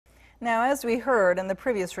Now, as we heard in the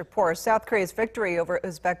previous report, South Korea's victory over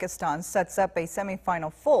Uzbekistan sets up a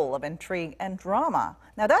semifinal full of intrigue and drama.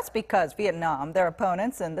 Now, that's because Vietnam, their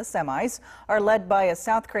opponents in the semis, are led by a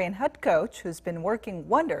South Korean head coach who's been working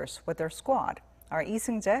wonders with their squad. Our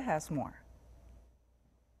Seung-jae has more.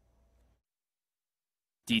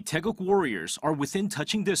 The Taeguk Warriors are within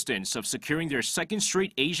touching distance of securing their second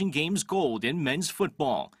straight Asian Games gold in men's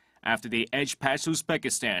football after they edged past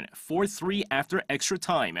Uzbekistan 4-3 after extra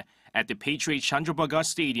time at the Patriot Chandrabhaga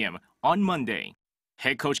Stadium on Monday.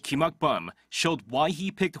 Head coach Kim Hak-bum showed why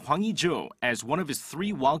he picked Hwang Ui-jo as one of his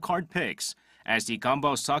 3 wildcard picks, as the Gamba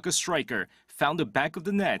Osaka striker found the back of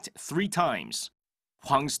the net 3 times.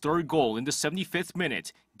 Hwang's third goal in the 75th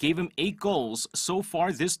minute gave him 8 goals so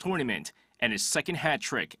far this tournament and his second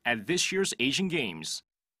hat-trick at this year's Asian Games.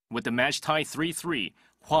 With the match tied 3-3,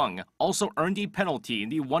 Hwang also earned a penalty in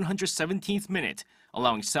the 117th minute,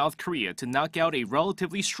 allowing South Korea to knock out a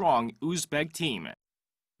relatively strong Uzbek team.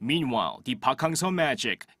 Meanwhile, the Park Hang-seo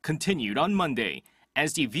Magic continued on Monday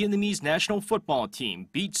as the Vietnamese national football team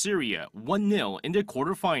beat Syria 1-0 in their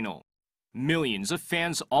quarterfinal. Millions of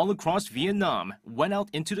fans all across Vietnam went out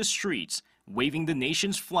into the streets, waving the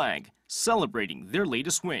nation's flag, celebrating their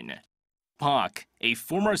latest win. Park, a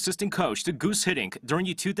former assistant coach to Goose Hiddink during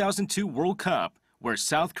the 2002 World Cup, where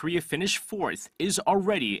South Korea finished 4th, is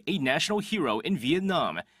already a national hero in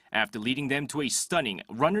Vietnam after leading them to a stunning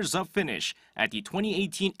runners-up finish at the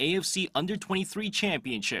 2018 AFC Under-23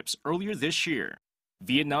 Championships earlier this year.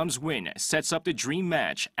 Vietnam's win sets up the dream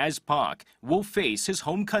match as Park will face his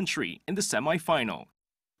home country in the semifinal.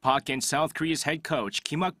 Park and South Korea's head coach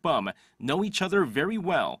Kim Hak-bum know each other very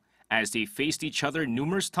well as they faced each other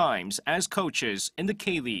numerous times as coaches in the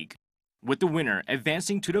K-League. With the winner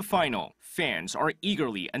advancing to the final, fans are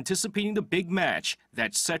eagerly anticipating the big match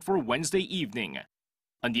that's set for Wednesday evening.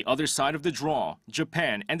 On the other side of the draw,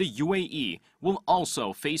 Japan and the UAE will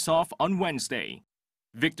also face off on Wednesday.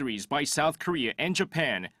 Victories by South Korea and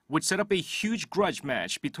Japan would set up a huge grudge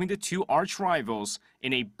match between the two arch-rivals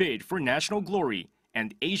in a bid for national glory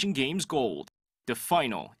and Asian Games gold. The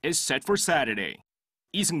final is set for Saturday.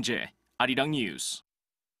 Seung-jae, Arirang News.